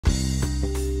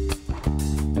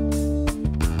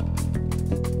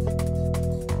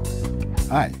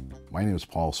Hi, my name is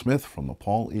Paul Smith from the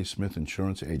Paul E. Smith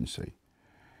Insurance Agency,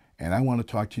 and I want to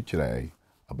talk to you today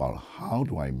about how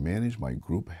do I manage my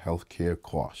group health care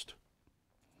cost.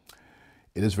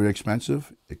 It is very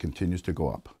expensive. It continues to go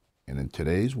up. And in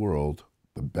today's world,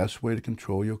 the best way to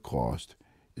control your cost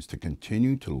is to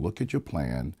continue to look at your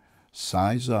plan,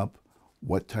 size up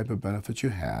what type of benefits you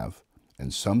have,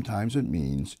 and sometimes it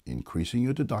means increasing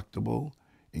your deductible,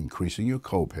 increasing your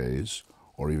copays,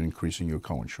 or even increasing your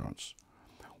coinsurance.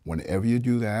 Whenever you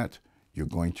do that, you're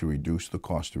going to reduce the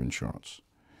cost of insurance.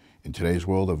 In today's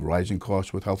world of rising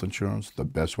costs with health insurance, the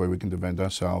best way we can defend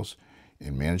ourselves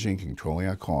in managing and controlling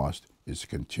our cost is to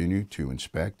continue to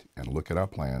inspect and look at our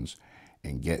plans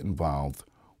and get involved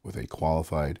with a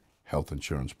qualified health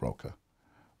insurance broker.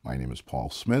 My name is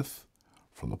Paul Smith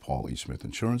from the Paul E. Smith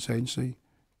Insurance Agency.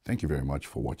 Thank you very much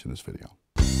for watching this video.